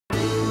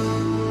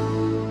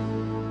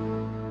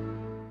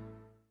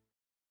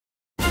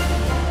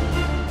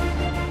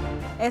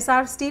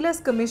Essar Steel has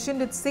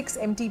commissioned its 6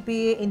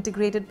 MTPA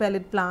integrated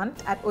pellet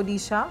plant at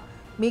Odisha,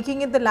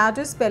 making it the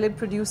largest pellet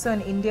producer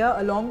in India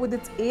along with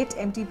its 8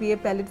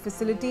 MTPA pellet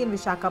facility in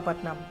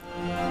Visakhapatnam.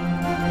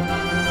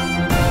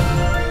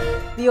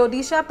 The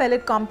Odisha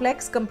Pellet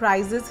Complex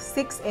comprises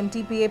 6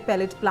 MTPA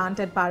pellet plant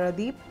at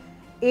Paradip,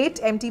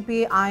 8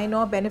 MTPA iron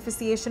ore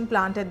beneficiation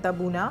plant at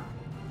Dabuna,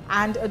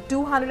 and a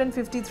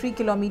 253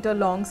 km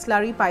long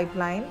slurry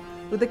pipeline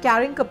with a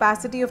carrying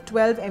capacity of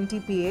 12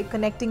 MTPA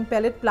connecting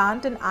pellet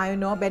plant and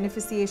iron ore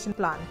beneficiation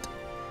plant.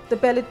 The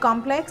pellet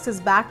complex is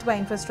backed by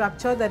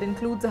infrastructure that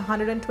includes a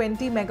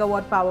 120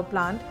 megawatt power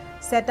plant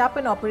set up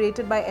and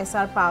operated by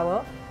Essar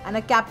Power and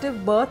a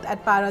captive berth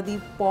at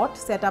Paradip port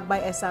set up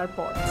by Essar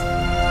Ports.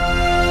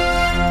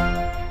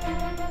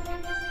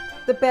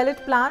 The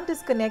pellet plant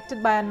is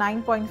connected by a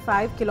 9.5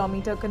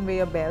 km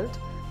conveyor belt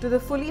to the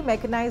fully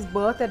mechanized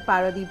berth at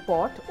Paradip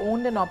port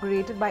owned and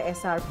operated by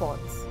Essar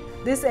Ports.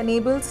 This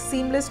enables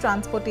seamless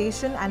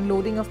transportation and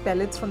loading of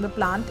pellets from the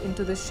plant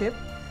into the ship.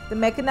 The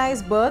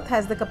mechanized berth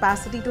has the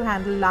capacity to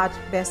handle large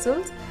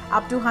vessels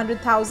up to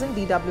 100,000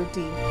 DWT.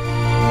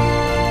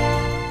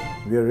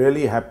 We are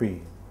really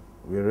happy,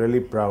 we are really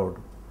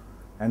proud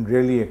and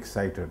really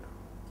excited.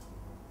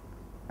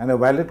 And a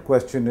valid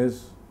question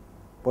is,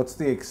 what's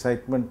the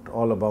excitement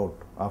all about?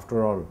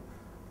 After all,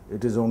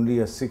 it is only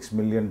a 6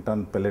 million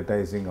ton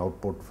pelletizing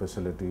output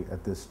facility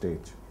at this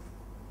stage.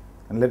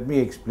 And let me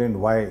explain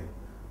why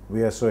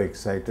we are so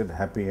excited,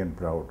 happy and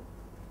proud.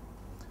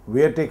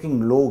 We are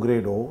taking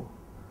low-grade ore,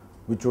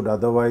 which would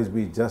otherwise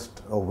be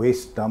just a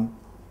waste dump,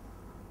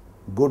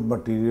 good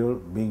material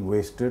being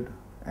wasted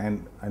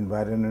and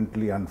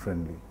environmentally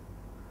unfriendly.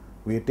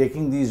 We are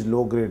taking these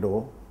low-grade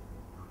ore,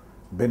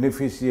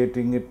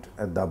 beneficiating it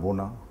at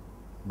Dabuna,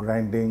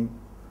 grinding,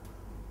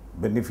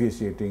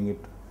 beneficiating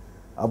it,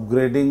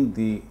 upgrading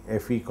the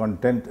Fe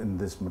content in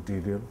this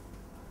material,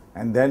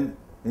 and then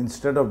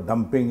instead of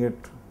dumping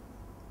it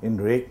in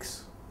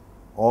rakes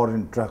or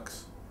in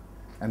trucks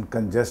and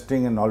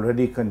congesting an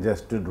already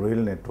congested rail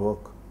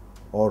network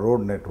or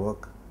road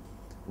network,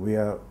 we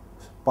are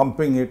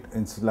pumping it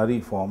in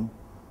slurry form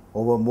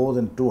over more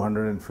than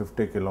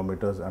 250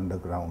 kilometers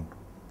underground.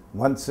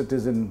 Once it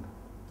is in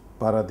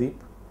Paradip,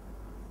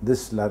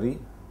 this slurry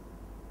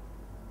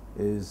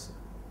is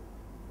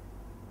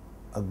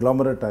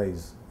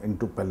agglomeratized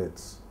into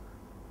pellets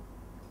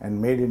and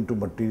made into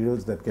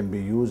materials that can be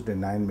used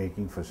in iron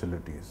making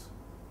facilities.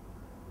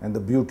 And the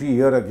beauty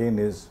here again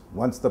is,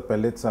 once the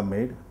pellets are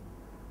made,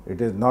 it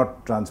is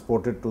not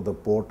transported to the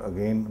port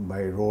again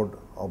by road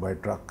or by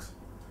trucks.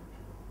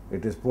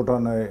 It is put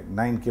on a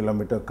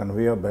 9-kilometer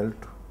conveyor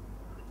belt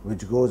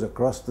which goes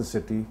across the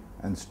city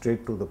and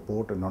straight to the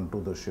port and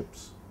onto the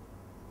ships.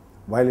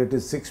 While it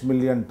is 6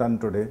 million ton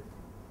today,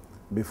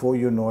 before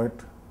you know it,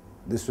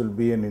 this will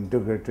be an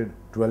integrated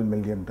 12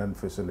 million ton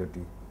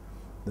facility.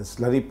 The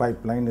slurry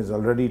pipeline is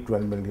already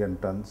 12 million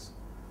tons.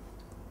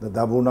 The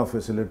Dabuna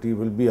facility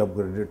will be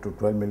upgraded to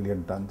 12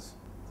 million tons.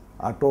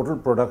 Our total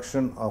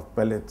production of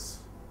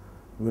pellets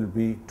will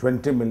be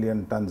 20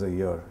 million tons a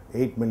year,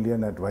 8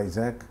 million at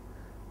Vizag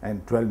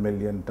and 12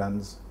 million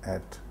tons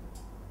at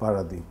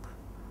Paradip.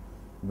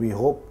 We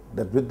hope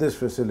that with this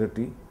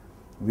facility,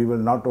 we will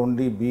not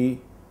only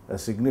be a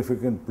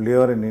significant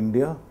player in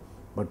India,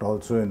 but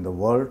also in the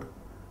world,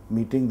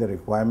 meeting the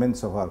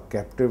requirements of our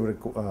captive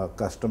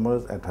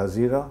customers at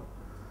Hazira,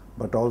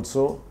 but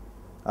also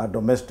our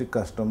domestic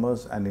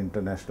customers and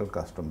international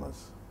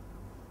customers.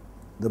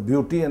 The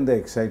beauty and the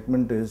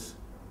excitement is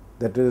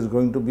that it is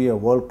going to be a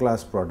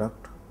world-class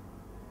product,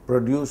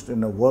 produced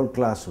in a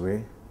world-class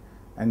way,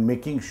 and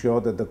making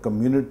sure that the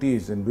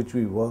communities in which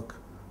we work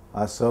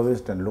are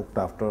serviced and looked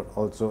after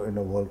also in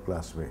a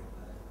world-class way.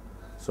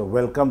 So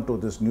welcome to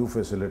this new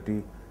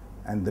facility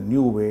and the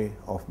new way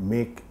of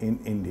Make in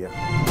India.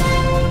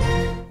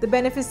 The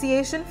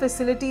beneficiation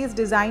facility is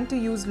designed to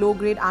use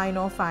low-grade iron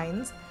ore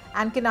fines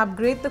and can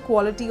upgrade the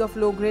quality of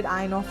low-grade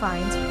iron ore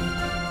fines.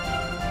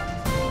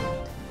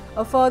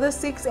 A further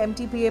 6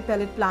 MTPA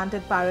pellet plant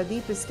at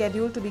Paradip is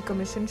scheduled to be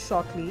commissioned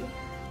shortly,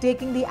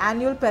 taking the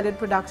annual pellet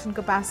production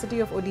capacity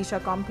of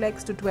Odisha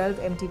complex to 12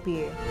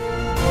 MTPA.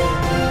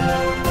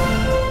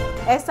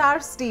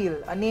 Essar Steel,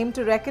 a name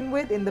to reckon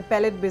with in the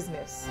pellet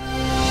business.